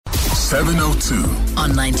702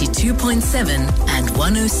 on 92.7 and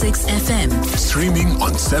 106 FM. Streaming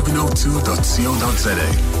on 702.co.za.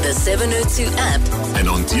 The 702 app. And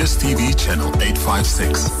on DSTV channel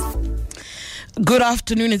 856. Good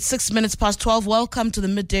afternoon. It's 6 minutes past 12. Welcome to the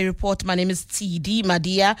Midday Report. My name is TD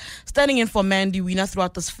Madia, standing in for Mandy Wiener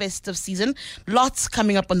throughout this festive season. Lots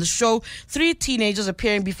coming up on the show. 3 teenagers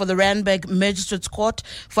appearing before the Randburg Magistrates Court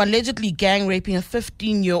for allegedly gang raping a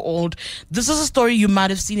 15-year-old. This is a story you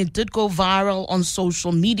might have seen. It did go viral on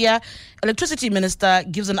social media. Electricity Minister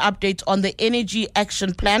gives an update on the Energy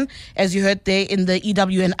Action Plan, as you heard there in the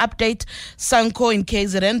EWN update. Sanko in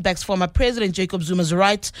KZN backs former President Jacob Zuma's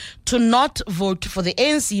right to not vote for the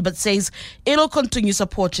ANC, but says it'll continue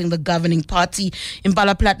supporting the governing party.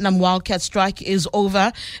 Impala Platinum Wildcat strike is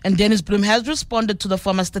over, and Dennis Bloom has responded to the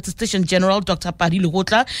former Statistician General, Dr. Padi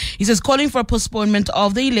Luhotla. He says calling for a postponement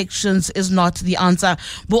of the elections is not the answer.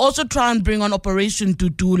 We'll also try and bring on Operation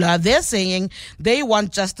Dudula. They're saying they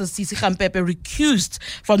want Justice Sisi Khampepe recused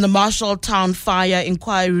from the Marshalltown fire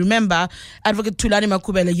inquiry. Remember, Advocate Thulani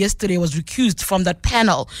Makubele yesterday was recused from that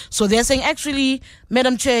panel. So they're saying, actually,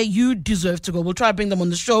 Madam Chair, you deserve to go. We'll try to bring them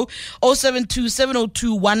on the show.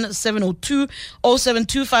 072-702-1702,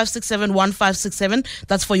 072-567-1567.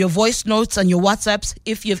 That's for your voice notes and your WhatsApps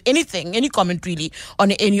if you have anything, any comment really,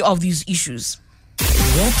 on any of these issues.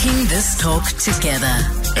 Walking this talk together.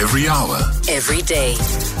 Every hour. Every day.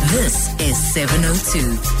 This is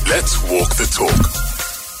 702. Let's walk the talk.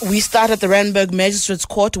 We start at the Randburg Magistrates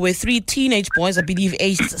Court, where 3 teenage boys, I believe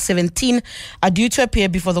aged 17, are due to appear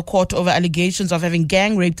before the court over allegations of having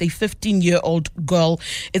gang raped a 15-year-old girl.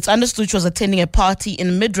 It's understood she was attending a party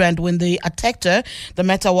in Midrand when they attacked her. The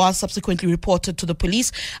matter was subsequently reported to the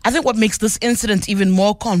police. I think what makes this incident even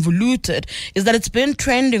more convoluted is that it's been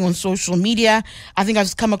trending on social media. I think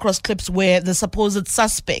I've come across clips where the supposed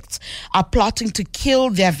suspects are plotting to kill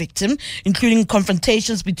their victim, including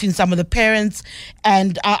confrontations between some of the parents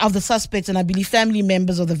and of the suspects and I believe family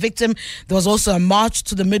members of the victim. There was also a march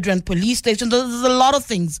to the Midrand police station. There's a lot of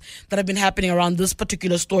things that have been happening around this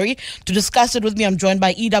particular story. To discuss it with me, I'm joined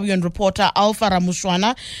by EWN reporter Alpha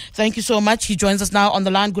Ramushwana. Thank you so much. He joins us now on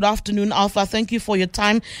the line. Good afternoon, Alpha. Thank you for your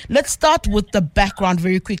time. Let's start with the background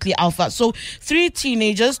very quickly, Alpha. So 3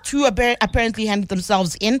 teenagers, 2 apparently handed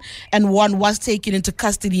themselves in and 1 was taken into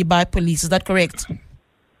custody by police. Is that correct?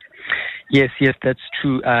 Yes, that's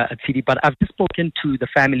true, TD. But I've just spoken to the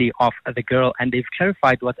family of the girl, and they've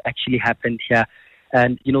clarified what actually happened here.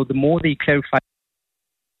 And, the more they clarify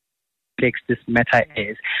what this matter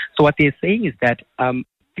is. So what they're saying is that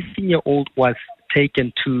 15-year-old was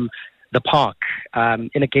taken to the park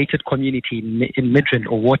in a gated community in Midrand,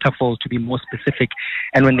 or Waterfall to be more specific.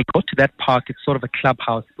 And when they got to that park, it's sort of a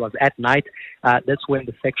clubhouse. It was at night. That's when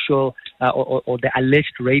the sexual or the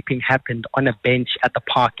alleged raping happened on a bench at the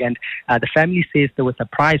park. And the family says they were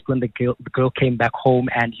surprised when the girl came back home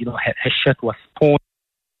and, her shirt was torn,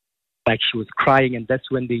 like she was crying, and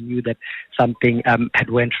that's when they knew that something had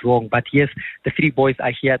went wrong. But yes, the 3 boys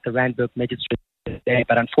are here at the Randburg Magistrate there,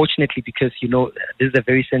 but unfortunately, because this is a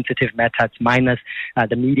very sensitive matter, it's minors,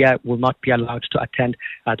 the media will not be allowed to attend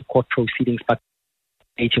the court proceedings, but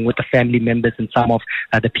meeting with the family members and some of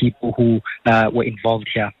the people who were involved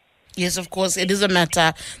here. Yes, of course. It is a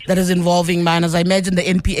matter that is involving minors. I imagine the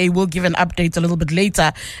NPA will give an update a little bit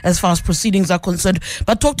later as far as proceedings are concerned.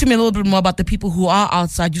 But talk to me a little bit more about the people who are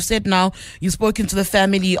outside. You said now you've spoken to the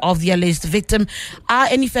family of the alleged victim. Are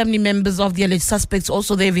any family members of the alleged suspects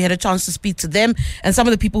also there? Have you had a chance to speak to them? And some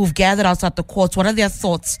of the people who've gathered outside the courts, what are their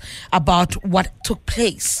thoughts about what took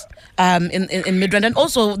place in Midrand? And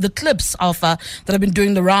also the clips, Alpha, that have been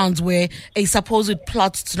doing the rounds where a supposed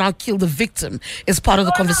plot to now kill the victim is part of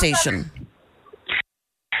the conversation.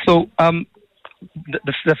 So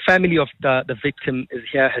the family of the victim is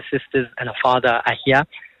here. Her sisters and her father are here.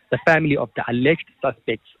 The family of the alleged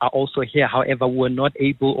suspects are also here. However, we were not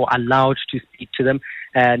able or allowed to speak to them,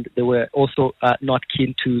 and they were also not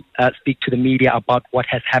keen to speak to the media about what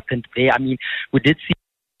has happened there. I mean, we did see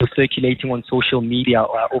circulating on social media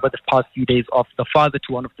over the past few days of the father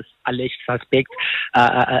to one of the alleged suspects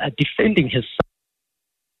defending his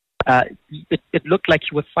son. It looked like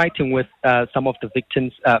he was fighting with some of the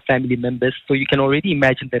victim's family members. So you can already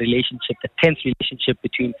imagine the relationship, the tense relationship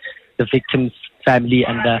between the victim's family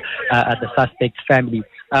and the suspect's family.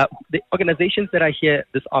 The organizations that are here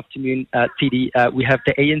this afternoon, TD, we have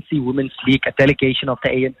the ANC Women's League. A delegation of the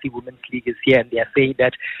ANC Women's League is here, and they are saying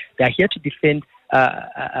that they are here to defend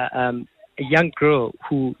a young girl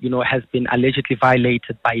who, has been allegedly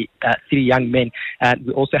violated by 3 young men. And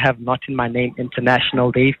we also have Not In My Name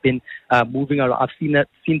International. They've been moving around. I've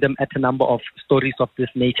seen them at a number of stories of this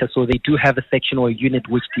nature. So they do have a section or a unit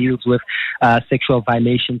which deals with sexual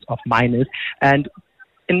violations of minors. And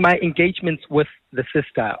in my engagements with the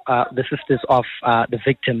sisters of the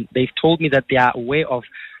victim, they've told me that they are aware of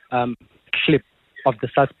clip of the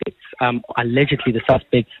suspects, allegedly the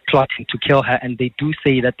suspects plotting to kill her, and they do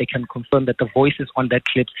say that they can confirm that the voices on that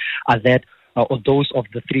clip are that or those of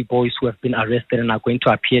the 3 boys who have been arrested and are going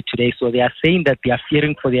to appear today. So they are saying that they are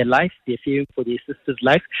fearing for their life, they are fearing for their sister's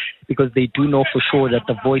life, because they do know for sure that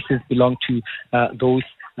the voices belong to those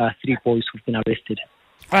 3 boys who've been arrested.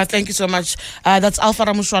 All right, thank you so much. That's Alpha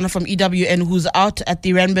Ramushwana from EWN, who's out at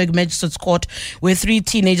the Randburg Magistrates Court, where 3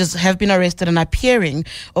 teenagers have been arrested and are appearing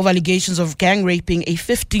over allegations of gang raping a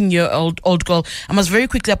 15-year-old girl. I must very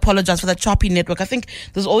quickly apologize for that choppy network. I think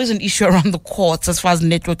there's always an issue around the courts as far as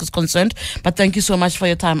network is concerned. But thank you so much for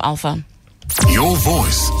your time, Alpha. Your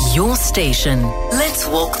voice. Your station. Let's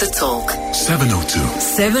walk the talk. 702.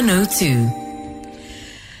 702.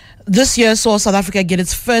 This year saw South Africa get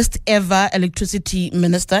its first ever electricity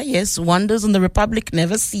minister. Yes, wonders in the Republic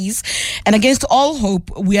never cease. And against all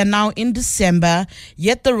hope, we are now in December,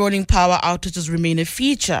 yet the rolling power outages remain a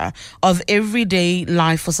feature of everyday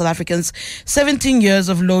life for South Africans. 17 years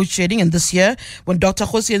of load shedding, and this year, when Dr.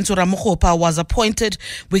 Kgosientsho Ramokgopa was appointed,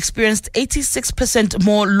 we experienced 86%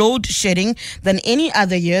 more load shedding than any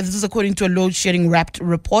other year. This is according to a load shedding wrapped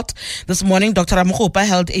report. This morning, Dr. Ramokgopa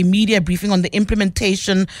held a media briefing on the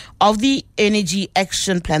implementation of the Energy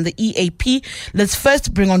Action Plan, the EAP. Let's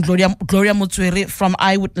first bring on Gloria Motswere from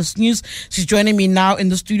Eyewitness News. She's joining me now in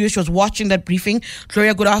the studio. She was watching that briefing.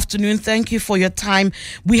 Gloria, good afternoon. Thank you for your time.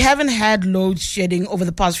 We haven't had load shedding over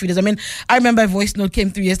the past few days. I mean, I remember a voice note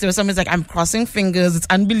came through yesterday. Someone's like, I'm crossing fingers. It's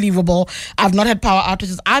unbelievable. I've not had power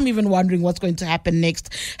outages. I'm even wondering what's going to happen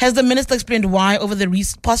next. Has the minister explained why over the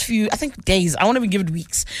past few, I think, days, I won't even give it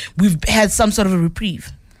weeks, we've had some sort of a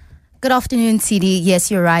reprieve? Good afternoon, CD. Yes,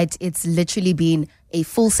 you're right. It's literally been a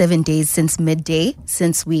full 7 days since midday,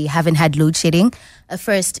 since we haven't had load shedding, a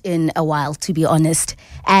first in a while, to be honest.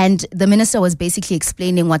 And the minister was basically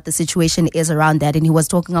explaining what the situation is around that. And he was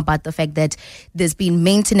talking about the fact that there's been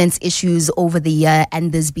maintenance issues over the year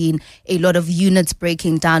and there's been a lot of units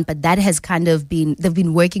breaking down. But that has they've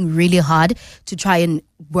been working really hard to try and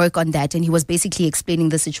work on that. And he was basically explaining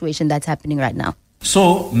the situation that's happening right now.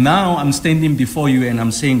 So now I'm standing before you and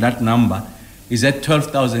I'm saying that number is at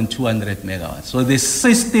 12,200 megawatts. So the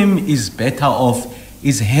system is better off,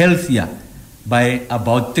 is healthier by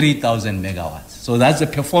about 3,000 megawatts. So that's the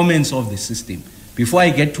performance of the system before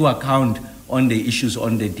I get to account on the issues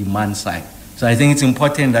on the demand side. So I think it's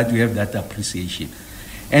important that we have that appreciation.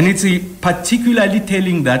 And it's particularly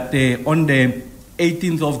telling that on the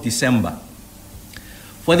 18th of December,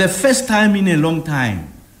 for the first time in a long time,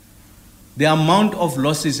 the amount of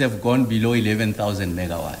losses have gone below 11,000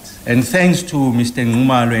 megawatts. And thanks to Mr.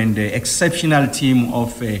 Ngumalo and the exceptional team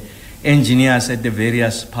of engineers at the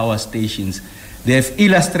various power stations, they have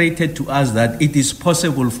illustrated to us that it is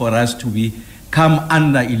possible for us to come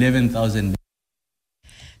under 11,000.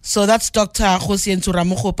 So that's Dr. Kgosientsho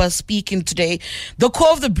Ramokgopa speaking today. The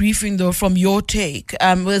core of the briefing, though, from your take,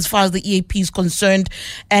 as far as the EAP is concerned,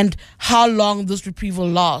 and how long this reprieve will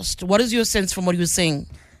last. What is your sense from what you were saying?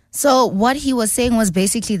 So what he was saying was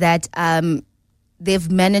basically that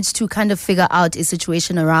they've managed to kind of figure out a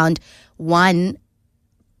situation around planned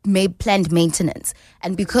maintenance.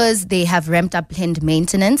 And because they have ramped up planned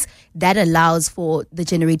maintenance, that allows for the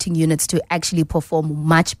generating units to actually perform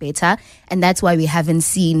much better. And that's why we haven't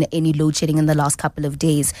seen any load shedding in the last couple of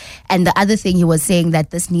days. And the other thing he was saying that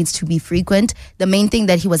this needs to be frequent. The main thing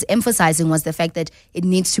that he was emphasizing was the fact that it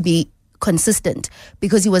needs to be consistent,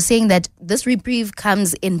 because he was saying that this reprieve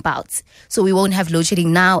comes in bouts. So we won't have load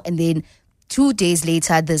shedding now, and then 2 days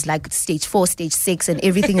later there's like stage 4, stage 6, and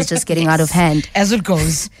everything is just getting out of hand. As it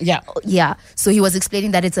goes. Yeah. So he was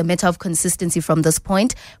explaining that it's a matter of consistency from this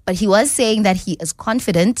point, but he was saying that he is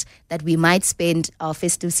confident that we might spend our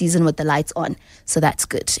festive season with the lights on. So that's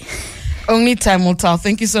good. Only time will tell.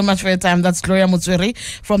 Thank you so much for your time. That's Gloria Motswere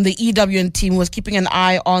from the EWN team, who was keeping an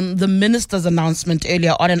eye on the minister's announcement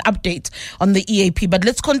earlier on an update on the EAP. But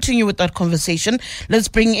let's continue with that conversation. Let's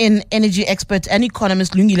bring in energy expert and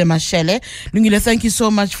economist Lungile Mashele. Lungile, thank you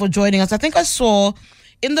so much for joining us. I think I saw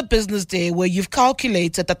in the business day where you've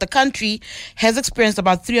calculated that the country has experienced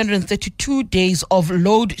about 332 days of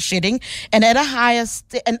load shedding and at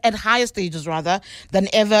higher stages rather than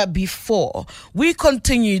ever before. We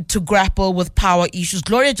continue to grapple with power issues.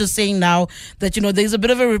 Gloria just saying now that, there's a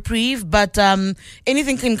bit of a reprieve, but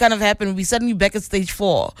anything can kind of happen. We're suddenly back at stage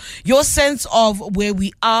 4. Your sense of where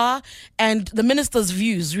we are and the minister's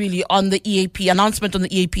views really on the EAP, announcement on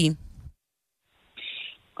the EAP.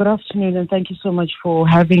 Good afternoon, and thank you so much for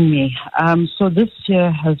having me. So this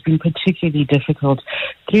year has been particularly difficult.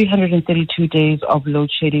 332 days of load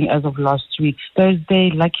shedding as of last week, Thursday.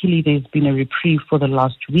 Luckily, there's been a reprieve for the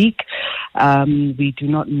last week. We do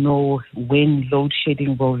not know when load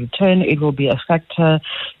shedding will return. It will be a factor.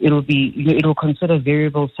 It will consider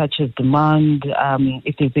variables such as demand,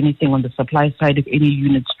 if there's anything on the supply side, if any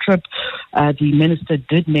units trip. The minister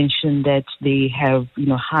did mention that they have,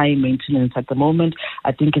 high maintenance at the moment.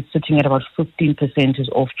 I think it's sitting at about 15% is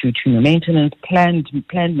off due to maintenance, planned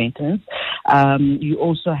maintenance. You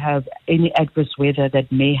also have any adverse weather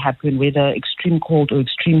that may happen, whether extreme cold or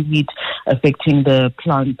extreme heat affecting the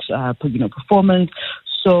plant, performance.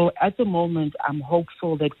 So at the moment, I'm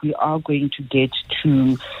hopeful that we are going to get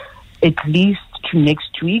to at least to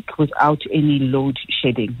next week without any load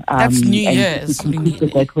shedding. That's New Year's.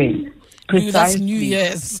 That way. That's New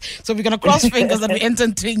Year's. So we're going to cross fingers that we enter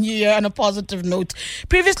into a new year on a positive note.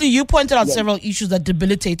 Previously, you pointed out several issues that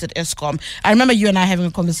debilitated Eskom. I remember you and I having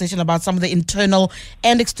a conversation about some of the internal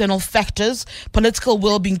and external factors, political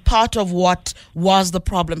will being part of what was the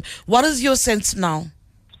problem. What is your sense now?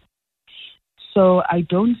 So I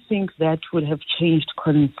don't think that would have changed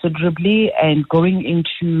considerably. And going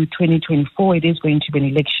into 2024, it is going to be an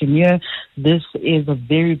election year. This is a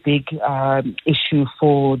very big issue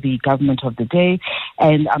for the government of the day.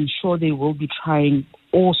 And I'm sure they will be trying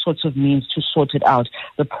all sorts of means to sort it out.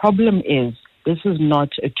 The problem is, this is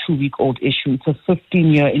not a 2-week-old issue. It's a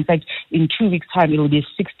 15-year. In fact, in 2 weeks' time, it will be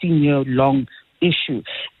a 16-year-long issue,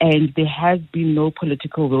 and there has been no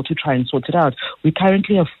political will to try and sort it out. We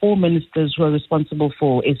currently have 4 ministers who are responsible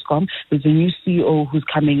for Eskom. There's a new CEO who's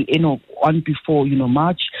coming in on before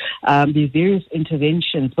March. There are various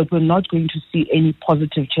interventions, but we're not going to see any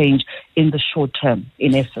positive change in the short term,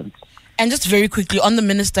 in essence. And just very quickly on the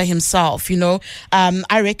minister himself,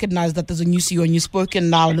 I recognize that there's a new CEO, and you've spoken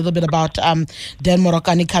now a little bit about Dan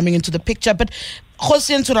Morokani coming into the picture, but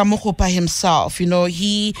Kgosientsho Ramokgopa himself,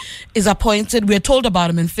 he is appointed. We're told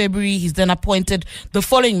about him in February. He's then appointed the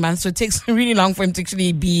following month. So it takes really long for him to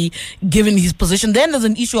actually be given his position. Then there's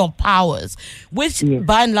an issue of powers, which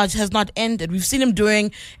by and large has not ended. We've seen him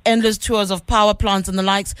doing endless tours of power plants and the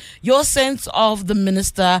likes. Your sense of the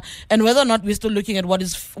minister and whether or not we're still looking at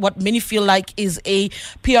what many feel like is a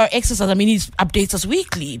PR exercise. I mean, he updates us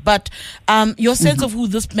weekly, but your sense of who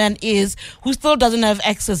this man is, who still doesn't have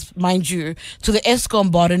access, mind you, to the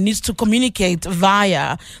Eskom board and needs to communicate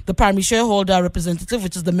via the primary shareholder representative,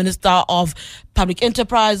 which is the Minister of Public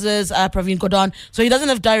Enterprises, Pravin Gordhan. So he doesn't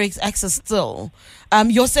have direct access still.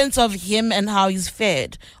 Your sense of him and how he's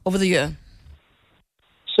fared over the year?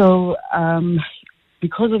 So,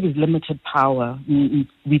 because of his limited power,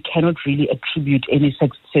 we cannot really attribute any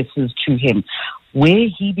successes to him. Where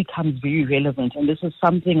he becomes very relevant, and this is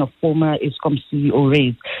something a former Eskom CEO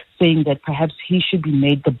raised, saying that perhaps he should be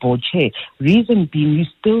made the board chair. Reason being, you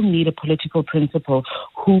still need a political principal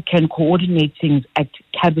who can coordinate things at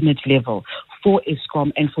cabinet level for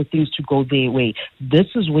Eskom and for things to go their way. This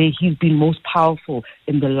is where he's been most powerful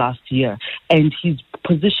in the last year, and his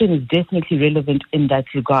position is definitely relevant in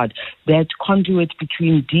that regard. That conduit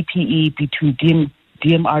between DPE, between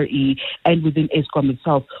DMRE, and within Eskom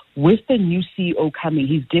itself. With the new CEO coming,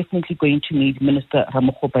 he's definitely going to need Minister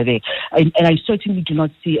Ramokgopa there. And I certainly do not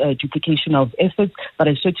see a duplication of efforts, but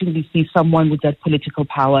I certainly see someone with that political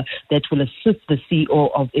power that will assist the CEO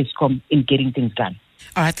of Eskom in getting things done.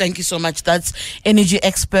 All right, thank you so much. That's energy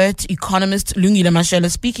expert, economist Lungile Mashele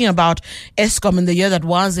speaking about Eskom in the year that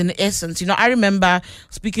was, in essence. I remember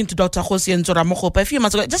speaking to Dr. Kgosientsho Ramokgopa a few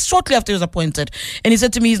months ago, just shortly after he was appointed. And he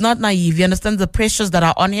said to me, he's not naive. He understands the pressures that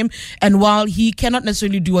are on him. And while he cannot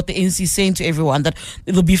necessarily do what the NC is saying to everyone, that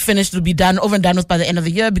it'll be finished, it'll be done, over and done with by the end of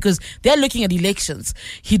the year, because they're looking at elections.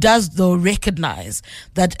 He does, though, recognize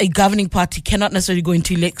that a governing party cannot necessarily go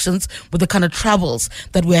into elections with the kind of troubles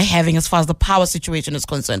that we're having as far as the power situation is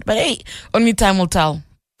concerned. But hey, only time will tell.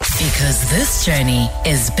 Because this journey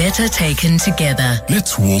is better taken together.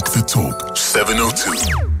 Let's walk the talk.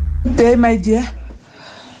 702. Day, my dear.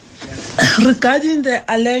 Regarding the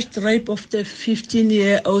alleged rape of the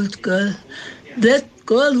 15-year-old girl, that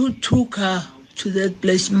girl who took her to that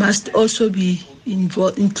place must also be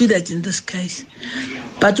included in this case.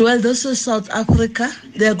 But this is South Africa.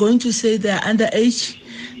 They are going to say they are underage.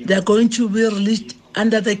 They are going to be released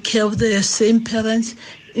under the care of their same parents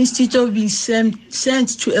instead of being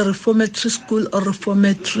sent to a reformatory school or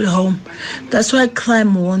reformatory home. That's why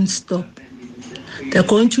crime won't stop. They're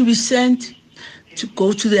going to be sent to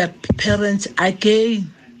go to their parents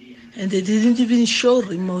again, and they didn't even show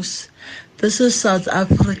remorse. This is South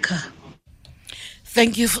Africa.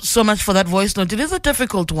 Thank you so much for that voice note. It is a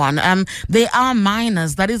difficult one. They are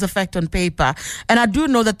minors. That is a fact on paper. And I do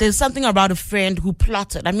know that there's something about a friend who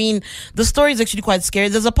plotted. I mean, the story is actually quite scary.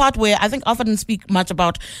 There's a part where I think Alpha didn't speak much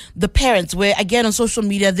about the parents, where, again, on social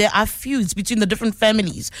media, there are feuds between the different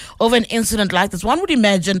families over an incident like this. One would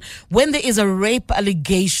imagine when there is a rape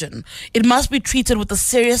allegation, it must be treated with the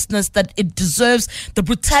seriousness that it deserves. The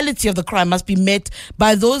brutality of the crime must be met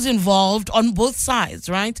by those involved on both sides,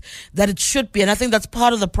 right? That it should be. And I think that's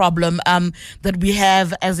part of the problem that we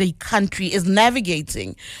have as a country, is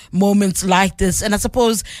navigating moments like this. And I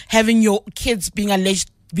suppose having your kids being the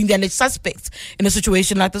alleged suspects in a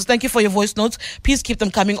situation like this. Thank you for your voice notes. Please keep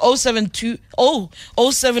them coming. 0702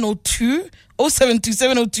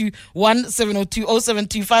 072702 1702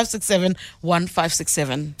 072 567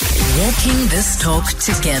 1567. Walking this talk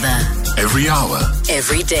together. Every hour.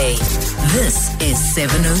 Every day. This is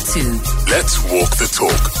 702. Let's walk the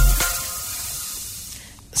talk.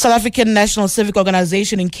 South African National Civic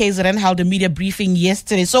Organization in KZN held a media briefing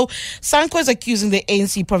yesterday. So SANCO is accusing the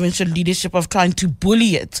ANC provincial leadership of trying to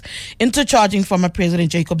bully it into charging former President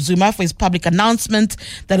Jacob Zuma for his public announcement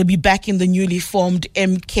that he'll be backing the newly formed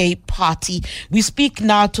MK party. We speak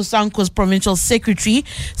now to SANCO's provincial secretary,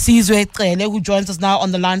 Sizwe Cele, who joins us now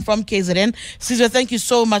on the line from KZN. Sizwe, thank you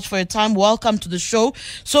so much for your time. Welcome to the show.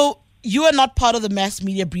 So, you are not part of the mass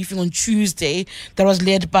media briefing on Tuesday that was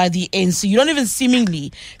led by the ANC. You don't even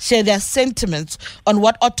seemingly share their sentiments on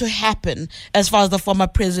what ought to happen as far as the former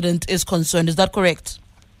president is concerned. Is that correct?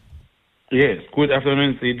 Yes. Good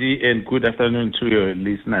afternoon, CD, and good afternoon to your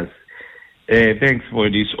listeners. Thanks for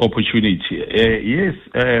this opportunity. Yes,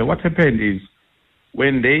 what happened is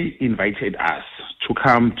when they invited us to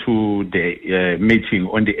come to the meeting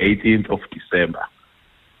on the 18th of December,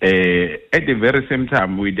 at the very same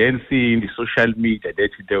time, we then see in the social media that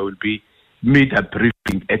there will be media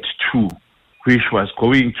briefing at 2, which was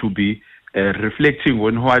going to be reflecting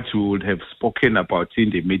on what we would have spoken about in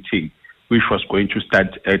the meeting, which was going to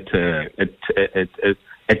start at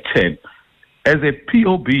 10. As a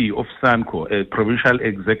POB of SANCO, a Provincial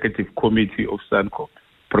Executive Committee of SANCO,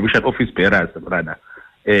 Provincial Office Bearers, rather,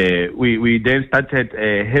 we then started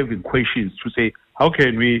having questions to say, how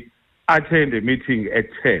can we attend a meeting at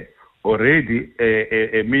 10? Already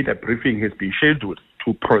a media briefing has been scheduled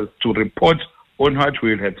to report on what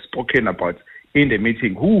we have spoken about in the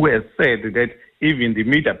meeting. Who has said that even the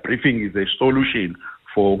media briefing is a solution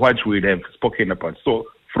for what we have spoken about? So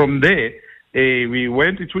from there, we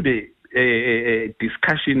went into the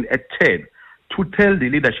discussion at 10 to tell the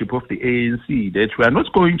leadership of the ANC that we are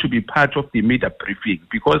not going to be part of the media briefing,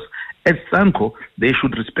 because as SANCO, they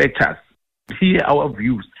should respect us, hear our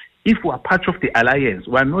views. If we are part of the alliance,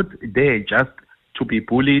 we are not there just to be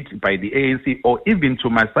bullied by the ANC or even to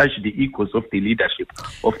massage the egos of the leadership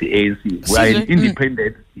of the ANC. We are an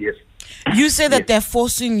independent, yes. You say that they're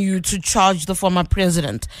forcing you to charge the former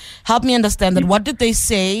president. Help me understand that. What did they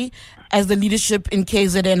say as the leadership in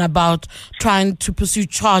KZN about trying to pursue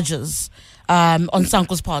charges on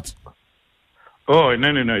SANCO's part? Oh,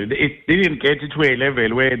 no. It didn't get to a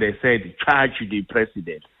level where they said charge the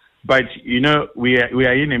president. But, we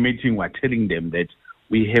are in a meeting, we're telling them that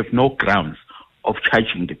we have no grounds of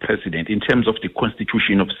charging the president in terms of the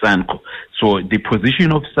constitution of SANCO. So the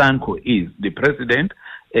position of SANCO is the president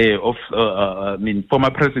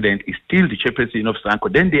former president is still the chairperson of SANCO.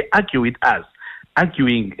 Then they argue with us,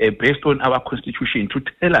 arguing based on our constitution to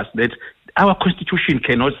tell us that our constitution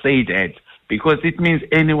cannot say that, because it means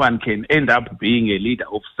anyone can end up being a leader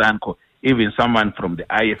of SANCO, even someone from the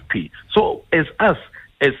IFP. So as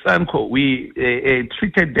SANCO, we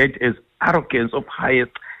treated that as arrogance of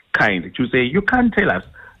highest kind, to say you can't tell us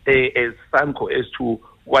as SANCO as to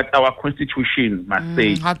what our constitution must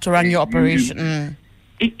say. How to run your operation.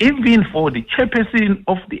 Even for the chairperson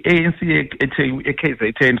of the ANC,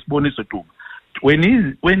 KZN,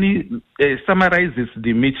 when he summarizes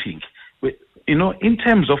the meeting, in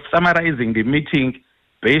terms of summarizing the meeting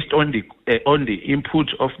based on the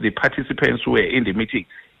input of the participants who were in the meeting,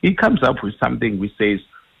 he comes up with something which says,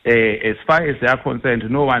 as far as they are concerned,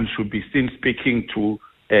 no one should be seen speaking to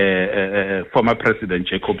former President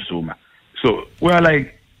Jacob Zuma. So we are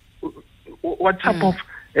like, what type of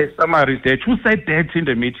summaries that who said that in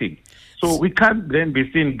the meeting. So we can't then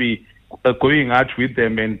be seen going out with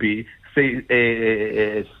them and be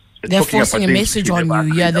they're forcing a message on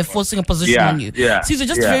you. Yeah, they're forcing a position on you. Caesar,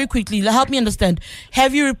 just very quickly, help me understand.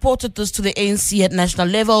 Have you reported this to the ANC at national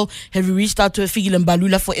level? Have you reached out to Fikile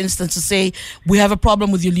Mbalula, for instance, to say, we have a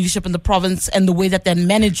problem with your leadership in the province and the way that they're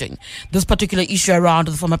managing this particular issue around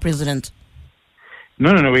the former president?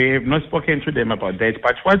 No, we have not spoken to them about that.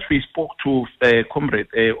 But what we spoke to Comrade,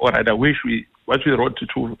 or rather, what we wrote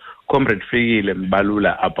to Comrade Fikile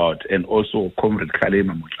Mbalula about, and also Comrade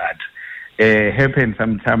Kgalema Motlanthe, happened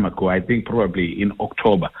some time ago, I think probably in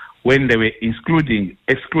October, when they were excluding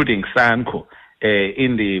SANCO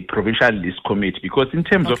in the Provincial List Committee. Because in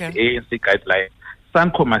terms of ANC guidelines,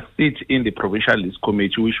 SANCO must sit in the Provincial List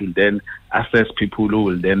Committee, which will then assess people who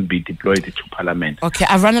will then be deployed to Parliament. Okay,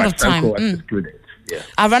 I've run out of time.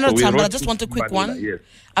 I've run out of time, but I just want a quick one. Yes.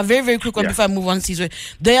 A very, very quick one before I move on, Caesar.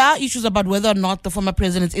 There are issues about whether or not the former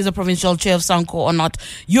president is a provincial chair of SANCO or not.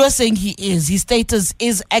 You are saying he is. His status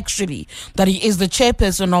is actually that he is the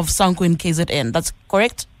chairperson of SANCO in KZN. That's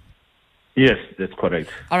correct? Yes, that's correct.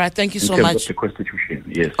 All right, thank you so much. In much. terms of the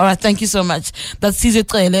Constitution, yes. All right, thank you so much. That's Caesar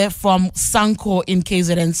Trele from SANCO in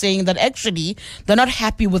KZN saying that actually they're not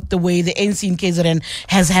happy with the way the ANC in KZN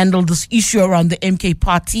has handled this issue around the MK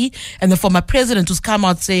party and the former president who's come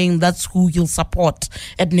out saying that's who he'll support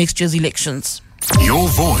at next year's elections. Your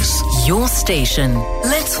voice. Your station.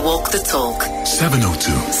 Let's walk the talk.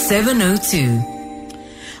 702. 702.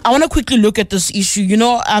 I want to quickly look at this issue.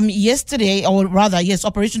 Yesterday, or rather, yes,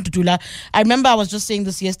 Operation Tutula. I remember I was just saying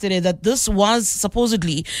this yesterday that this was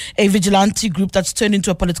supposedly a vigilante group that's turned into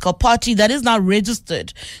a political party that is now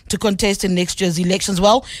registered to contest in next year's elections.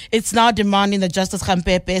 Well, it's now demanding that Justice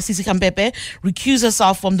Sisi Khampepe recuse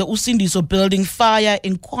herself from the Usindiso Building Fire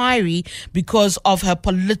inquiry because of her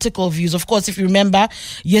political views. Of course, if you remember,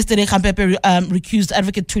 yesterday Khampepe recused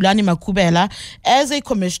Advocate Thulani Makhubela as a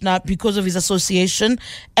commissioner because of his association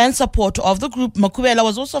and support of the group. Makhubela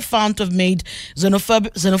was also found to have made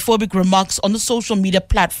xenophobic remarks on the social media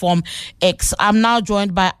platform X. I'm now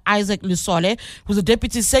joined by Isaac Lisole, who's the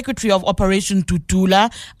Deputy Secretary of Operation Tutula.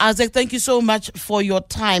 Isaac, thank you so much for your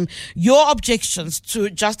time. Your objections to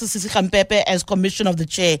Justice Sisi Khampepe as Commissioner of the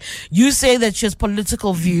Chair. You say that she has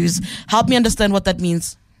political views. Help me understand what that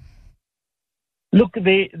means. Look,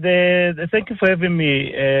 thank you for having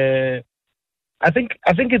me. I think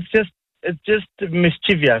it's just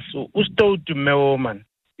mischievous. Who's told to man?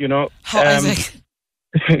 How Isaac?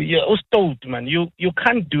 Yeah, who's told, man? You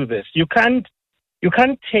can't do this. You can't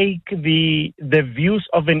take the views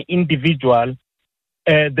of an individual,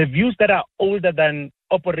 the views that are older than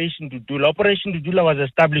Operation Tutula. Operation Tutula was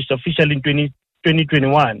established officially in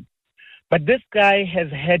 2021. But this guy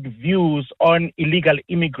has had views on illegal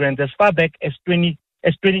immigrants as far back as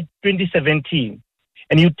 2017.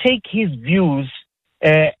 And you take his views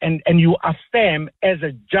and you affirm as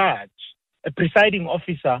a judge, a presiding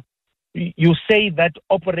officer, you say that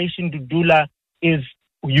Operation Tutula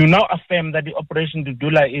you now affirm that the Operation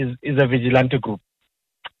Tutula is a vigilante group.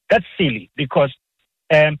 That's silly because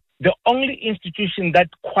the only institution that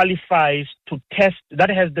qualifies to test, that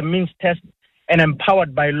has the means test and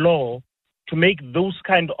empowered by law to make those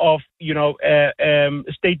kind of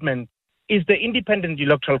statements is the Independent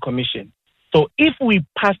Electoral Commission. So if we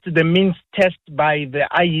passed the means test by the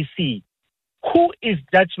IEC, who is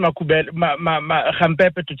Judge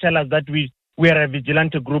Khampepe to tell us that we are a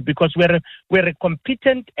vigilante group? Because we're a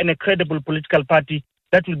competent and a credible political party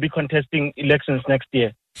that will be contesting elections next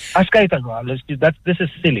year. This is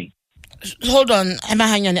silly. Hold on,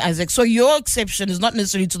 Isaac. So your exception is not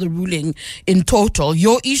necessarily to the ruling in total.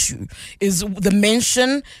 Your issue is the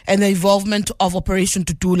mention and the involvement of Operation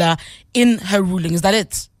Tutula in her ruling. Is that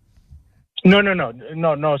it? No.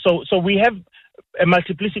 So we have a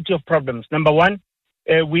multiplicity of problems. Number one,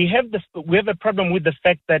 we have a problem with the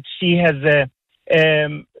fact that she has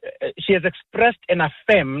expressed and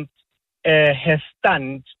affirmed her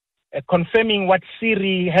stand, confirming what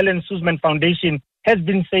Helen Suzman Foundation has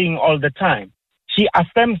been saying all the time. She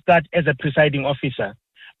affirms that as a presiding officer.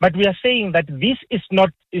 But we are saying that this is not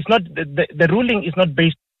the ruling is not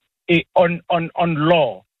based on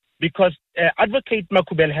law, because Advocate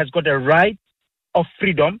Makhubela has got a right of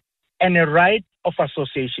freedom and a right of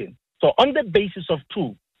association. So on the basis of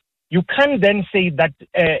two, you can't then say that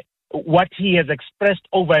what he has expressed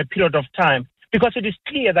over a period of time, because it is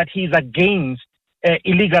clear that he is against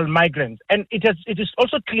illegal migrants. And it is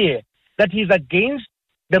also clear that he's against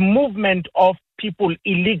the movement of people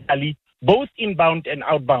illegally, both inbound and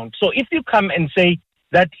outbound. So if you come and say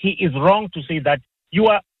that he is wrong to say that,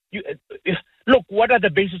 look, what are the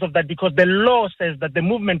basis of that? Because the law says that the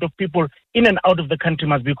movement of people in and out of the country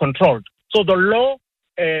must be controlled. So the law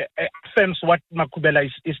affirms what Makubela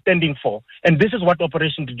is standing for, and this is what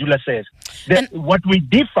Operation Dudula says. What we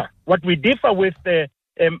differ with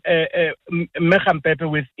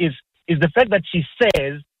Megampepe with is the fact that she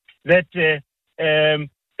says that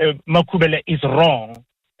Makubela is wrong,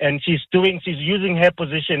 and she's using her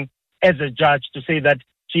position as a judge to say that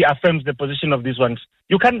she affirms the position of these ones.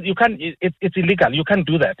 It's illegal. You can't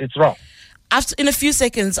do that. It's wrong. In a few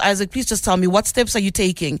seconds, Isaac, please just tell me, what steps are you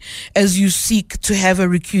taking as you seek to have her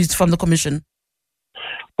recused from the commission?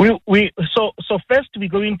 So first we're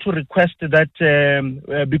going to request that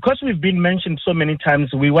because we've been mentioned so many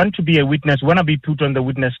times, we want to be a witness. We want to be put on the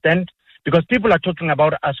witness stand because people are talking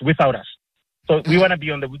about us without us. So we want to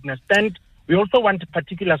be on the witness stand. We also want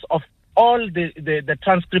particulars of all the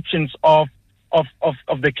transcriptions of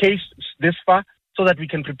the case this far, so that we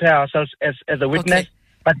can prepare ourselves as a witness. Okay.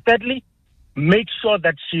 But thirdly, make sure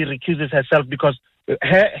that she recuses herself because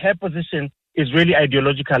her position is really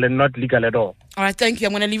ideological and not legal at all. All right, thank you.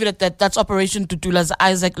 I'm going to leave it at that. That's Operation Tutula's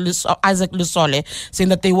Isaac Lusole saying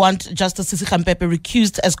that they want Justice Sisi Gampepe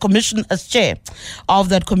recused as chair of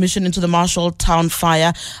that commission into the Marshall Town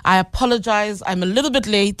fire. I apologize. I'm a little bit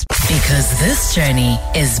late. Because this journey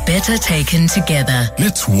is better taken together.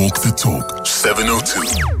 Let's walk the talk.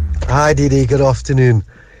 702. Hi, Didi. Good afternoon.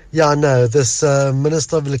 Yeah, no, this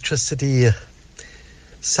Minister of Electricity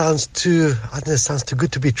sounds too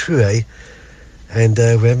good to be true, eh? And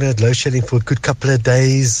we haven't had load shedding for a good couple of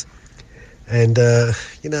days. And, I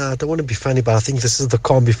don't want to be funny, but I think this is the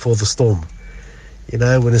calm before the storm.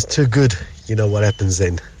 When it's too good, you know what happens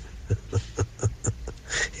then.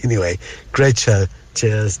 Anyway, great show.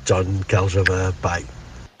 Cheers, John Calriver. Bye.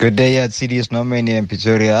 Good day at CDS Nomani and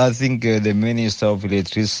Pretoria. I think the Minister of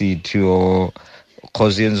Electricity or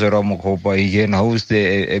Kozienzo Ramokopa, he can host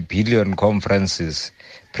a billion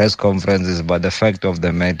press conferences, but the fact of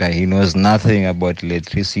the matter, he knows nothing about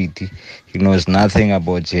electricity. He knows nothing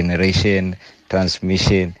about generation,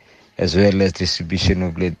 transmission, as well as distribution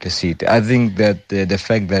of electricity. I think that the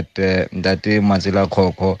fact that Manzila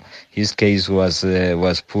Koko, his case was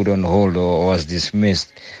put on hold or was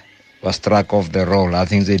dismissed, was struck off the roll. I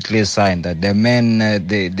think it's a clear sign that the men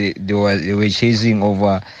they were chasing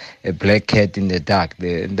over a black cat in the dark.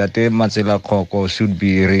 That Manzila Koko should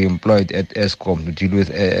be re-employed at Eskom to deal with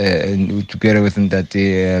together with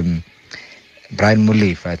him Brian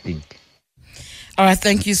Mulif, I think. All right,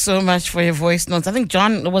 thank you so much for your voice notes. I think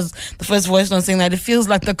John was the first voice note saying that it feels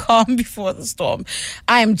like the calm before the storm.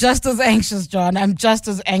 I am just as anxious, John. I'm just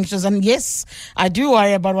as anxious. And yes, I do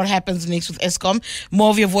worry about what happens next with Eskom.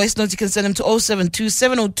 More of your voice notes, you can send them to 072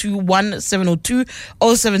 702 1702,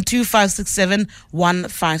 072 567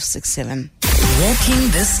 1567.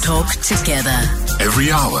 Walking this talk together.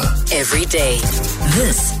 Every hour. Every day.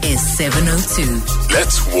 This is 702.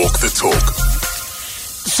 Let's walk the talk.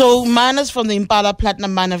 So miners from the Impala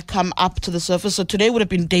Platinum Mine have come up to the surface. So today would have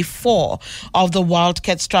been day 4 of the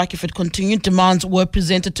Wildcat strike if it continued. Demands were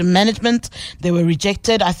presented to management. They were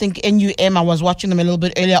rejected. I think NUM, I was watching them a little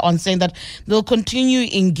bit earlier on, saying that they'll continue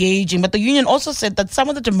engaging. But the union also said that some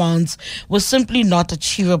of the demands were simply not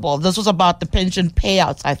achievable. This was about the pension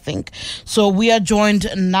payouts, I think. So we are joined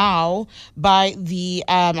now by the,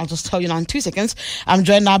 I'll just tell you now in 2 seconds. I'm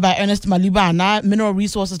joined now by Ernest Malibana, Mineral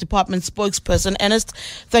Resources Department spokesperson. Ernest,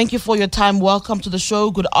 thank you for your time. Welcome to the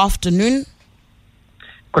show. Good afternoon.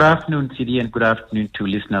 Good afternoon, CD, and good afternoon to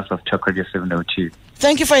listeners of Talk Radio 702.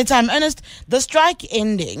 Thank you for your time. Ernest, the strike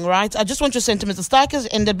ending, right? I just want your sentiments. The strike has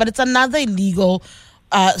ended, but it's another illegal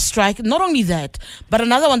strike. Not only that, but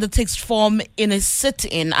another one that takes form in a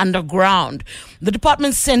sit-in underground. The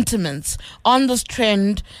department's sentiments on this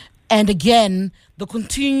trend, and again, the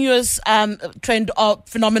continuous trend of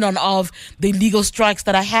phenomenon of the illegal strikes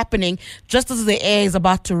that are happening just as the air is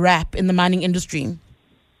about to wrap in the mining industry?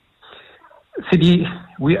 CD,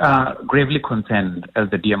 we are gravely concerned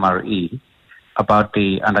as the DMRE about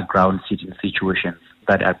the underground sitting situations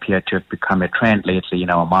that appear to have become a trend lately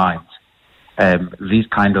in our minds. These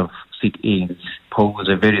kind of sit-ins pose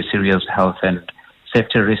a very serious health and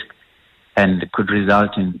safety risk and could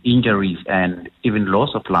result in injuries and even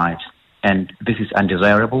loss of lives. And this is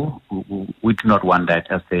undesirable. We do not want that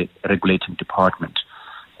as the regulating department.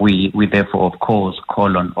 We therefore, of course,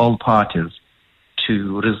 call on all parties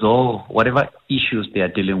to resolve whatever issues they are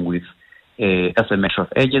dealing with as a matter of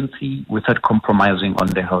urgency without compromising on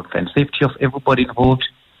the health and safety of everybody involved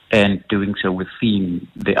and doing so within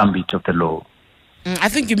the ambit of the law. I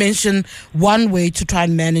think you mentioned one way to try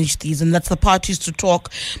and manage these, and that's the parties to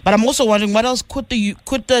talk. But I'm also wondering, what else could the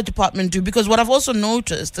department do? Because what I've also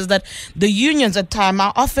noticed is that the unions at times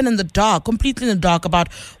are often in the dark, completely in the dark,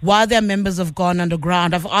 about why their members have gone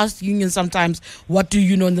underground. I've asked unions sometimes, what do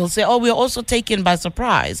you know? And they'll say, oh, we're also taken by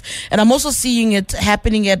surprise. And I'm also seeing it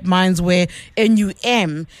happening at mines where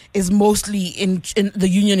NUM is mostly in the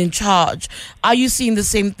union in charge. Are you seeing the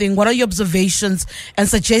same thing? What are your observations and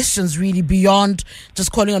suggestions really beyond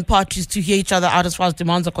just calling on parties to hear each other out as far as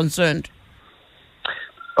demands are concerned?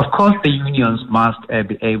 Of course, the unions must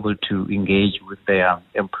be able to engage with their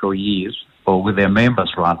employees, or with their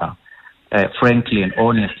members rather, frankly and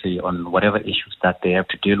honestly on whatever issues that they have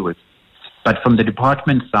to deal with. But from the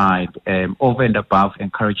department side, over and above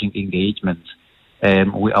encouraging engagement,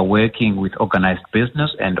 we are working with organized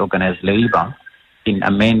business and organized labor in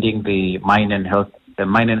amending the mine health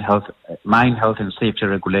and safety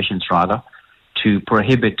regulations rather, to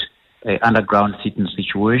prohibit underground sitting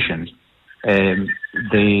situations.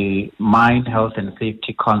 The Mine Health and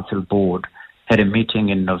Safety Council Board had a meeting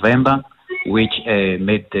in November, which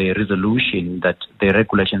made the resolution that the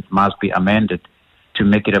regulations must be amended to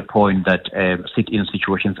make it a point that sit-in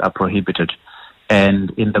situations are prohibited.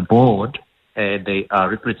 And in the board, they are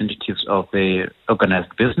representatives of the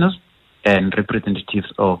organized business and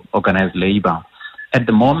representatives of organized labor. At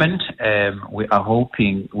the moment, we are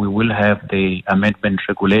hoping we will have the amendment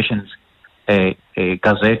regulations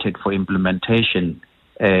gazetted for implementation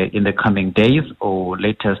in the coming days, or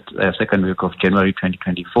latest second week of January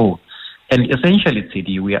 2024. And essentially,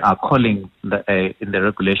 CD, we are calling in the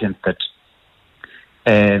regulations that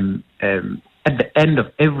at the end of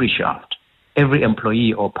every shaft, every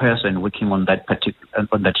employee or person working on that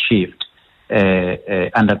shift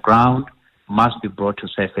underground must be brought to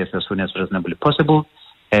surface as soon as reasonably possible,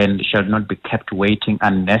 and shall not be kept waiting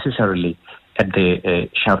unnecessarily at the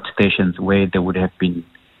shaft stations where they would have been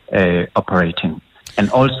operating. And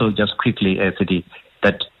also, just quickly, CD,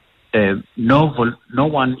 that no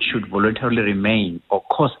one should voluntarily remain or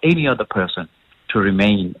cause any other person to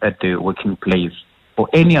remain at the working place or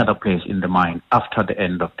any other place in the mine after the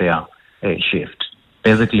end of their shift.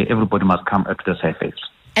 Basically, everybody must come up to the surface.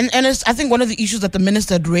 And I think one of the issues that the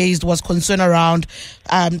minister had raised was concern around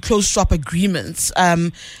closed shop agreements.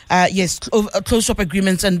 Closed shop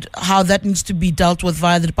agreements and how that needs to be dealt with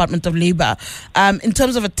via the Department of Labour. In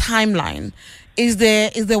terms of a timeline, is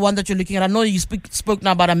there one that you're looking at? I know you spoke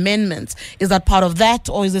now about amendments. Is that part of that,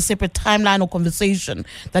 or is there a separate timeline or conversation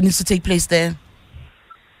that needs to take place there?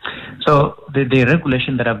 So the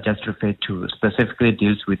regulation that I've just referred to specifically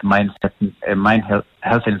deals with mine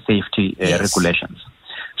health and safety regulations.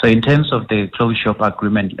 So in terms of the closed shop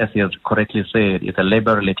agreement, as you have correctly said, it's a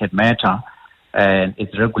labor-related matter, and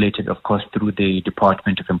it's regulated, of course, through the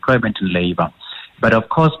Department of Employment and Labor. But of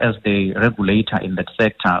course, as the regulator in that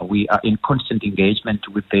sector, we are in constant engagement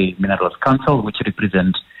with the Minerals Council, which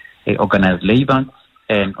represents organized labor,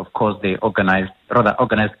 and of course the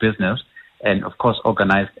organized business, and of course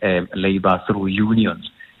organized labor through unions,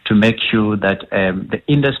 to make sure that the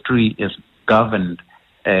industry is governed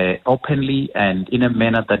openly and in a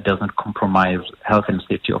manner that doesn't compromise health and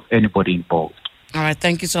safety of anybody involved. All right,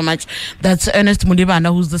 thank you so much. That's Ernest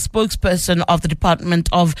Mundibana, who's the spokesperson of the Department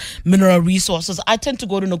of Mineral Resources. I tend to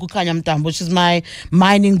go to Nogukanya Mtambo, which is my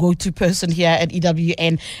mining go-to person here at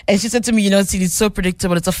EWN. And she said to me, it's so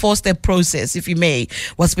predictable. It's a 4-step process, if you may,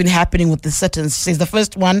 what's been happening with the sit-ins. She says the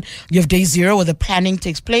first one, you have day 0 where the planning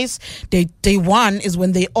takes place. Day 1 is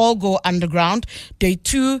when they all go underground. Day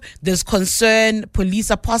 2, there's concern.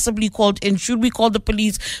 Police are possibly called in. Should we call the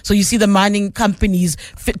police? So you see the mining companies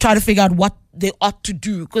try to figure out what they ought to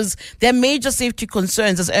do, because there are major safety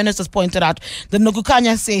concerns, as Ernest has pointed out. The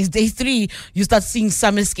Nogukanya says day 3, you start seeing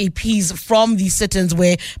some escapees from these sit-ins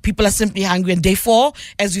where people are simply hungry. And day 4,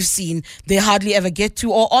 as you've seen, they hardly ever get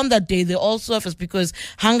to, or on that day, they all surface because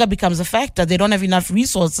hunger becomes a factor. They don't have enough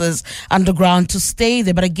resources underground to stay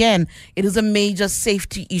there. But again, it is a major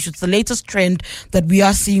safety issue. It's the latest trend that we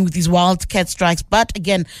are seeing with these wildcat strikes. But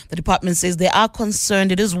again, the department says they are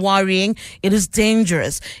concerned. It is worrying. It is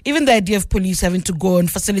dangerous. Even the idea of police having to go and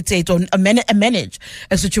facilitate or manage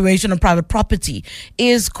a situation on private property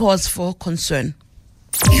is cause for concern.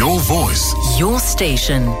 Your voice. Your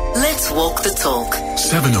station. Let's walk the talk.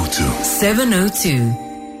 702. 702.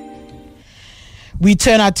 We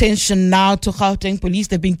turn our attention now to Gauteng Police.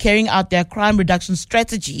 They've been carrying out their crime reduction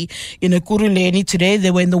strategy in Ekurhuleni today.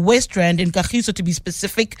 They were in the West Rand, in Kagiso to be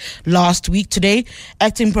specific, last week. Today,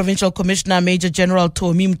 Acting Provincial Commissioner Major General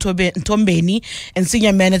Tomi Mtombeni and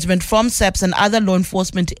senior management from SAPS and other law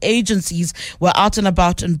enforcement agencies were out and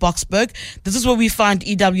about in Boksburg. This is where we find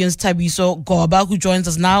EWN's Thabiso Goba, who joins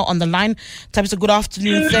us now on the line. Thabiso, good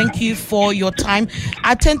afternoon. Thank you for your time.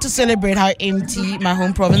 I tend to celebrate how empty my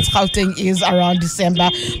home province, Gauteng, is around December,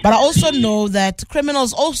 but I also know that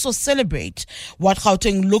criminals also celebrate what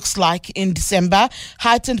Gauteng looks like in December.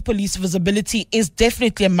 Heightened police visibility is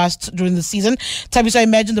definitely a must during the season. Thabiso, I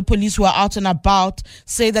imagine the police who are out and about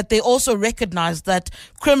say that they also recognize that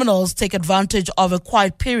criminals take advantage of a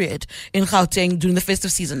quiet period in Gauteng during the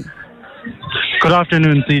festive season. Good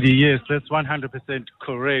afternoon, CD. Yes, that's 100%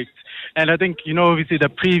 correct. And I think, obviously the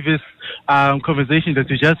previous conversation that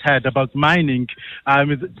we just had about mining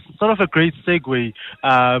is sort of a great segue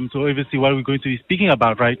to obviously what we're going to be speaking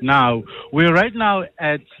about right now. We're right now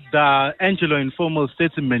at the Angelo Informal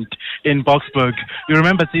Settlement in Boksburg. You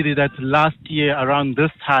remember, CD, that last year around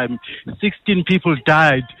this time, 16 people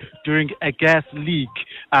died during a gas leak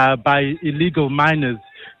by illegal miners.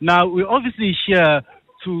 Now, we're obviously here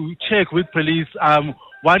to check with police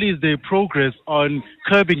what is the progress on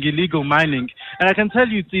curbing illegal mining. And I can tell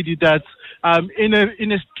you, Tidi, that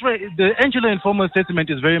the Angelo Informal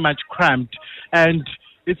Settlement is very much cramped, and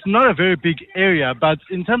it's not a very big area, but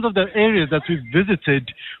in terms of the areas that we've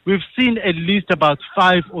visited, we've seen at least about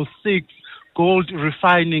 5 or 6 gold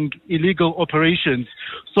refining illegal operations.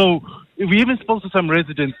 So we even spoke to some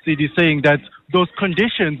residents, CD, saying that those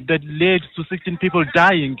conditions that led to 16 people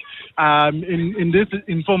dying in this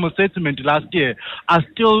informal settlement last year are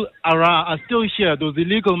still here. Those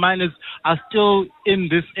illegal miners are still in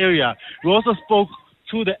this area. We also spoke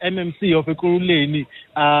to the MMC of Ekurhuleni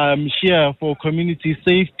here for community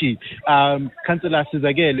safety, Councillor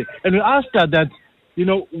Sizagele, and we asked her that,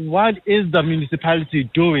 what is the municipality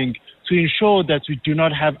doing to ensure that we do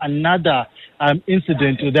not have another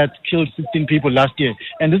incident that killed 16 people last year.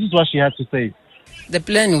 And this is what she had to say. The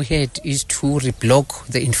plan we had is to reblock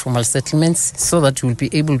the informal settlements so that we'll be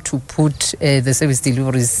able to put the service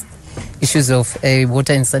deliveries, issues of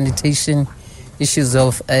water and sanitation, issues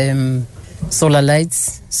of solar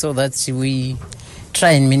lights, so that we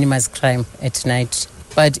try and minimize crime at night.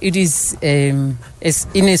 But it is in a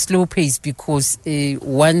slow pace because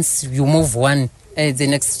once you move one, the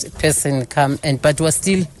next person come, but we're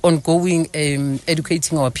still ongoing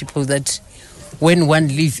educating our people that when one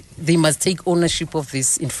leave, they must take ownership of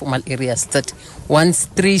these informal areas. That once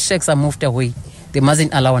 3 shacks are moved away, they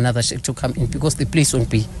mustn't allow another shack to come in because the place won't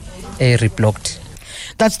be reblocked.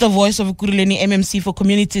 That's the voice of Ekurhuleni MMC for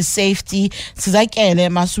Community Safety, Sizakele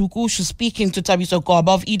Masuku. She's speaking to Thabiso Goba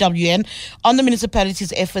of EWN on the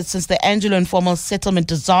municipality's efforts since the Angelo Informal Settlement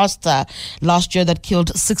disaster last year that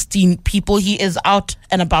killed 16 people. He is out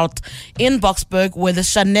and about in Boksburg, where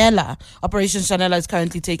the Operation Shanela is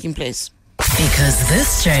currently taking place. Because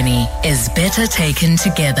this journey is better taken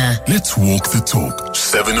together. Let's walk the talk.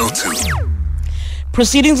 702.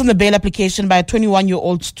 Proceedings on the bail application by a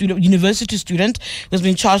 21-year-old university student who has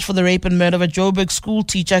been charged for the rape and murder of a Joburg school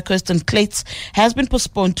teacher, Kirsten Klets, has been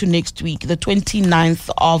postponed to next week, the 29th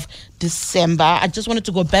of December. I just wanted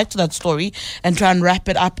to go back to that story and try and wrap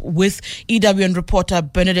it up with EWN reporter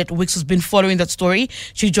Bernadette Wicks, who's been following that story.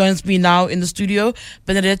 She joins me now in the studio.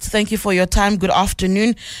 Bernadette, thank you for your time. Good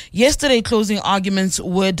afternoon. Yesterday, closing arguments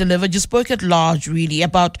were delivered. You spoke at large, really,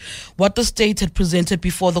 about what the state had presented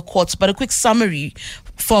before the courts, but a quick summary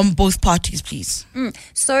from both parties, please.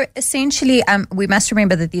 So essentially, we must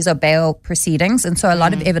remember that these are bail proceedings, and so a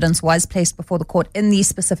lot of evidence was placed before the court in these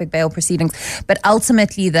specific bail proceedings. But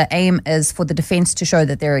ultimately, the aim is for the defense to show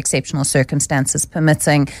that there are exceptional circumstances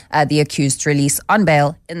permitting the accused's release on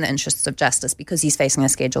bail in the interests of justice because he's facing a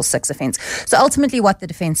Schedule 6 offence. So ultimately, what the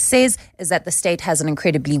defense says is that the state has an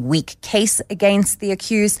incredibly weak case against the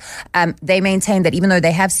accused. They maintain that even though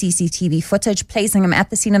they have CCTV footage placing him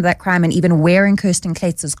at the scene of that crime and even wearing Kirsten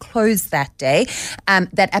Klets' clothes that day,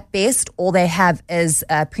 that at best all they have is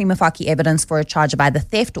prima facie evidence for a charge of either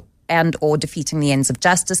theft and or defeating the ends of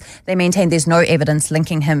justice. They maintain there's no evidence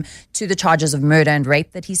linking him to the charges of murder and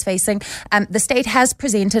rape that he's facing. The state has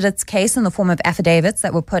presented its case in the form of affidavits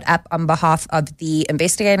that were put up on behalf of the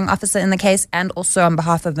investigating officer in the case and also on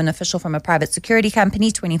behalf of an official from a private security company,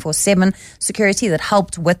 24/7 Security, that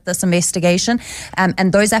helped with this investigation.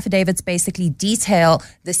 And those affidavits basically detail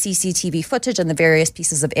the CCTV footage and the various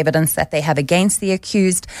pieces of evidence that they have against the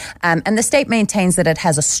accused. And the state maintains that it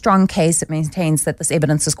has a strong case. It maintains that this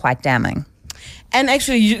evidence is quite damning. And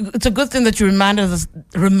actually, it's a good thing that you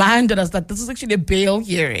reminded us that this is actually a bail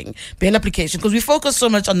application, because we focus so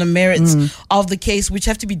much on the merits of the case, which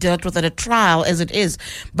have to be dealt with at a trial as it is.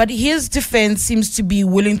 But his defense seems to be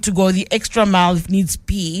willing to go the extra mile if needs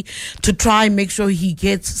be to try and make sure he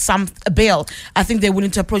gets a bail. I think they're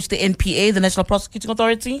willing to approach the NPA, the National Prosecuting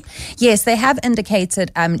Authority. Yes, they have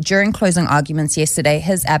indicated during closing arguments yesterday,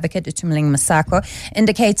 his advocate, Itumeleng Masako,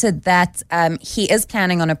 indicated that he is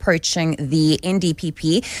planning on approaching the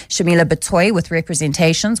NDPP, Shamila Batoy, with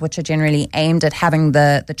representations which are generally aimed at having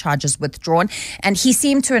the charges withdrawn. And he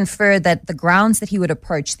seemed to infer that the grounds that he would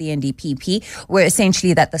approach the NDPP were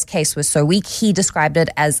essentially that this case was so weak. He described it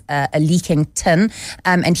as a leaking tin,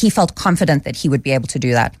 and he felt confident that he would be able to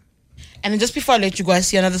do that. And then just before I let you go, I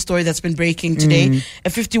see another story that's been breaking today. A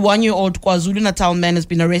 51-year-old KwaZulu-Natal man has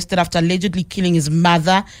been arrested after allegedly killing his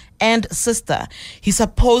mother and sister. He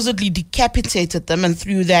supposedly decapitated them and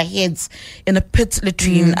threw their heads in a pit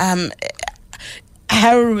latrine.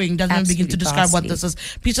 Harrowing. Doesn't even begin to describe what this is.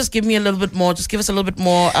 Please just give me a little bit more. Just give us a little bit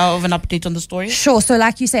more of an update on the story. Sure. So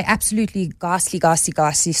like you say, absolutely ghastly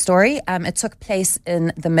story. It took place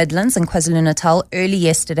in the Midlands in KwaZulu-Natal early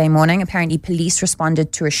yesterday morning. Apparently police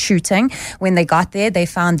responded to a shooting. When they got there, they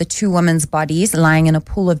found the two women's bodies lying in a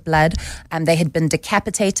pool of blood. They had been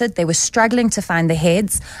decapitated. They were struggling to find the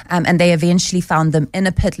heads, and they eventually found them in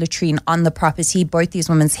a pit latrine on the property, both these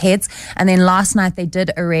women's heads. And then last night they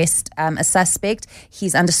did arrest a suspect.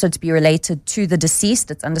 He's understood to be related to the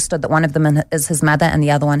deceased. It's understood that one of them is his mother and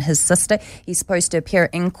the other one his sister. He's supposed to appear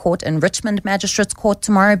in court in Richmond Magistrates Court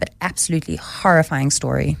tomorrow, but absolutely horrifying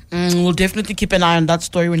story. We'll definitely keep an eye on that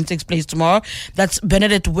story when it takes place tomorrow. That's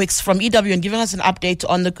Benedict Wicks from EW and giving us an update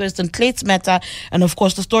on the Kirsten Clates matter and, of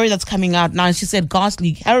course, the story that's coming out now. She said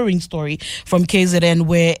ghastly, harrowing story from KZN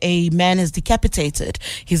where a man has decapitated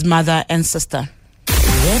his mother and sister.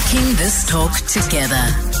 Walking this talk together.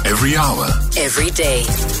 Every hour. Every day.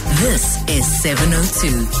 This is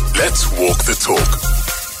 702. Let's walk the talk.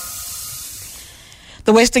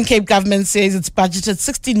 The Western Cape government says it's budgeted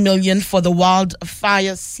 16 million for the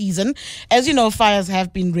wildfire season. As you know, fires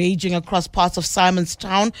have been raging across parts of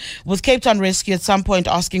Simonstown, with Cape Town Rescue at some point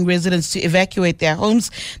asking residents to evacuate their homes.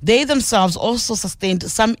 They themselves also sustained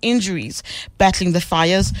some injuries battling the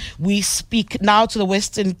fires. We speak now to the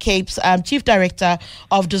Western Cape's Chief Director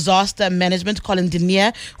of Disaster Management, Colin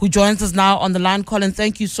Denier, who joins us now on the line. Colin,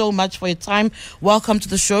 thank you so much for your time. Welcome to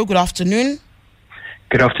the show. Good afternoon.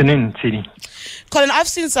 Good afternoon, Sidi. Colin, I've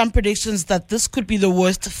seen some predictions that this could be the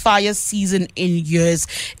worst fire season in years.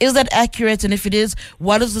 Is that accurate? And if it is,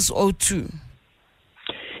 what does this owe to?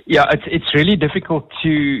 Yeah, it's really difficult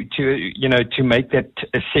to make that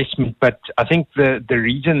assessment. But I think the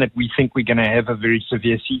reason that we think we're going to have a very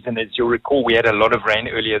severe season is, you'll recall, we had a lot of rain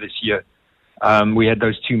earlier this year. We had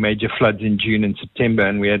those two major floods in June and September,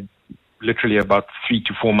 and we had literally about 3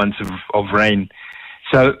 to 4 months of rain.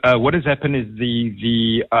 So what has happened is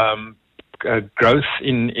the growth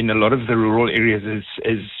in a lot of the rural areas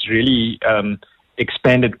is really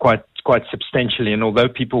expanded quite substantially. And although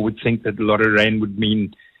people would think that a lot of rain would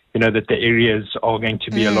mean, that the areas are going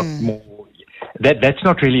to be a lot more, that's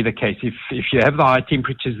not really the case. If you have the high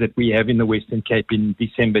temperatures that we have in the Western Cape in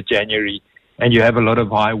December, January, and you have a lot of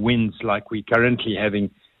high winds like we're currently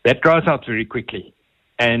having, that dries out very quickly.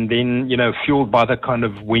 And then, fueled by the kind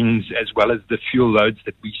of winds as well as the fuel loads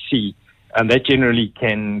that we see, and that generally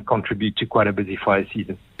can contribute to quite a busy fire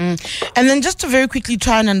season. And then just to very quickly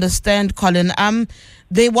try and understand, Colin,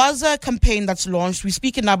 there was a campaign that's launched. We're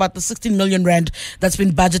speaking now about the 16 million rand that's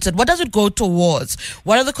been budgeted. What does it go towards?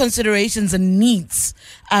 What are the considerations and needs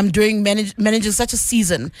during managing such a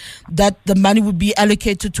season that the money would be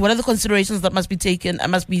allocated to? What are the considerations that must be taken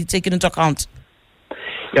into account?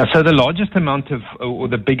 Yeah, so the largest amount or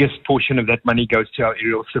the biggest portion of that money goes to our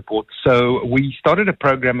aerial support. So we started a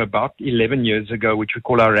program about 11 years ago, which we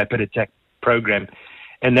call our Rapid Attack Program.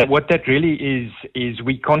 And what that really is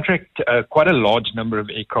we contract quite a large number of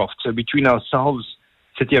aircraft. So between ourselves,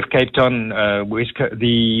 City of Cape Town,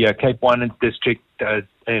 the Cape Winelands District,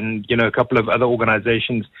 and, a couple of other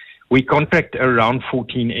organizations, we contract around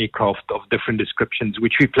 14 aircraft of different descriptions,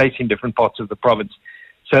 which we place in different parts of the province.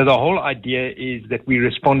 So the whole idea is that we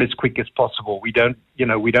respond as quick as possible. We don't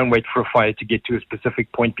wait for a fire to get to a specific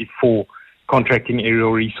point before contracting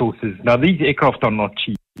aerial resources. Now, these aircraft are not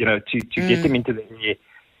cheap. To get them into the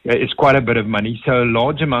air is quite a bit of money. So a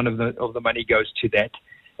large amount of the money goes to that.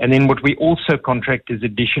 And then what we also contract is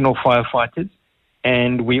additional firefighters,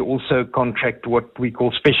 and we also contract what we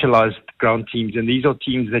call specialized ground teams. And these are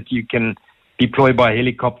teams that you can deploy by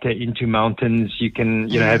helicopter into mountains. You can,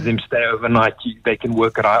 have them stay overnight. They can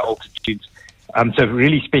work at high altitudes. So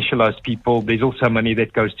really specialized people. There's also money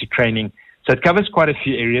that goes to training. So it covers quite a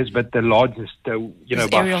few areas, but the largest, by far, is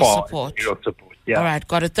aerial support. Yeah. All right,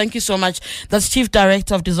 got it. Thank you so much. That's Chief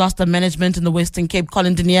Director of Disaster Management in the Western Cape,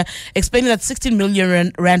 Colin Denier, explaining that 16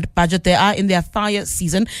 million rand budget they are in their fire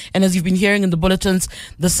season. And as you've been hearing in the bulletins,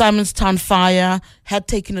 the Simonstown fire had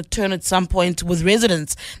taken a turn at some point, with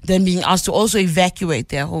residents then being asked to also evacuate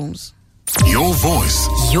their homes. Your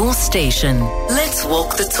voice. Your station. Let's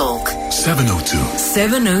walk the talk. 702.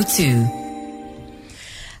 702.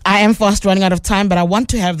 I am fast running out of time, but I want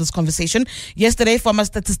to have this conversation. Yesterday, former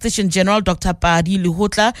Statistician General Dr. Padi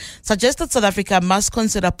Luhutla suggested South Africa must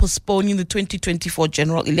consider postponing the 2024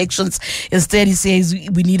 general elections. Instead, he says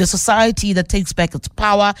we need a society that takes back its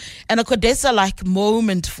power and a Codesa-like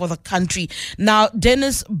moment for the country. Now,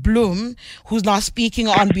 Dennis Bloem, who's now speaking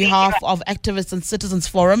on behalf of Activists and Citizens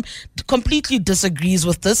Forum, completely disagrees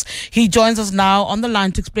with this. He joins us now on the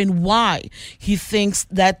line to explain why he thinks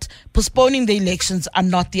that postponing the elections are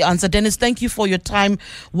not the answer. Dennis, thank you for your time.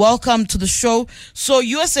 Welcome to the show. So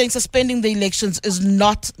you are saying suspending the elections is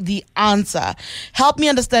not the answer. Help me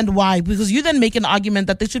understand why, because you then make an argument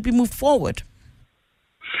that they should be moved forward.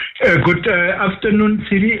 Good afternoon,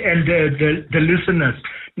 Siri, and the listeners.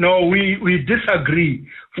 No, we disagree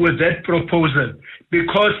with that proposal,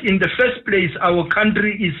 because in the first place, our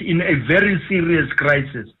country is in a very serious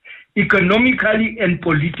crisis, economically and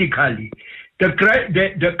politically.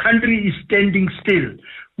 The country is standing still.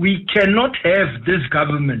 We cannot have this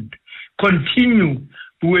government continue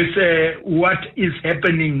with what is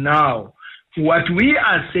happening now. What we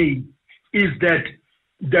are saying is that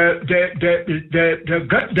the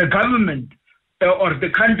government or the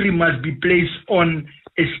country must be placed on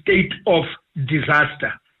a state of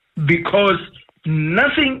disaster, because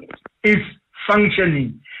nothing is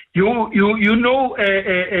functioning. You know,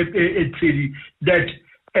 that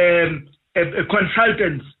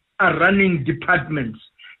consultants are running departments.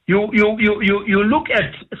 You look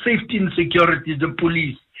at safety and security, the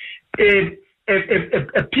police.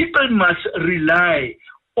 People must rely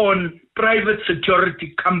on private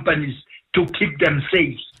security companies to keep them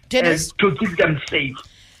safe. Dennis? To keep them safe.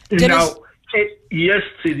 Dennis? Now, yes,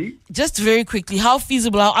 Siri. Just very quickly, how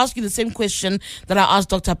feasible, I'll ask you the same question that I asked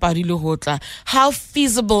Dr. Padilo Hotla. How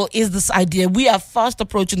feasible is this idea? We are fast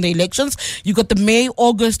approaching the elections. You got the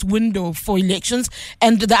May-August window for elections,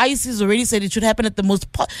 and the IEC has already said it should happen at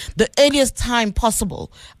the earliest time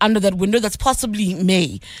possible under that window. That's possibly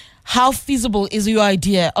May. How feasible is your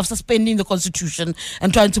idea of suspending the Constitution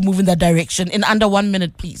and trying to move in that direction? In under 1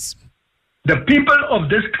 minute, please. The people of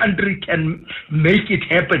this country can make it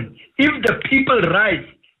happen. If the people rise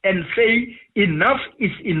and say enough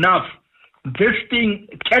is enough, this thing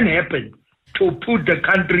can happen to put the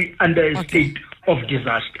country under a state of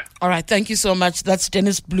disaster. All right, thank you so much. That's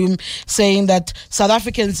Dennis Bloem saying that South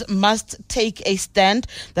Africans must take a stand,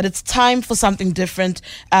 that it's time for something different.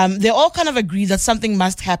 They all kind of agree that something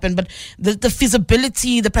must happen, but the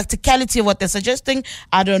feasibility, the practicality of what they're suggesting,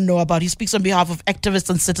 I don't know about. He speaks on behalf of Activists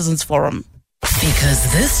and Citizens Forum.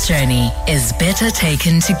 Because this journey is better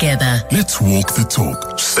taken together. Let's walk the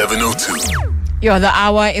talk. 702. Yeah, the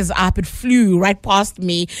hour is up. It flew right past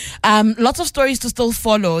me. Lots of stories to still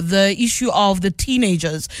follow. The issue of the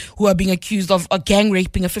teenagers who are being accused of gang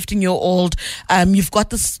raping a 15-year-old. You've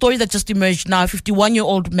got the story that just emerged now, a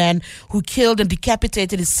 51-year-old man who killed and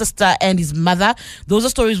decapitated his sister and his mother. Those are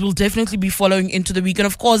stories we'll definitely be following into the week. And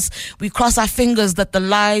of course, we cross our fingers that the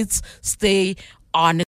lights stay on.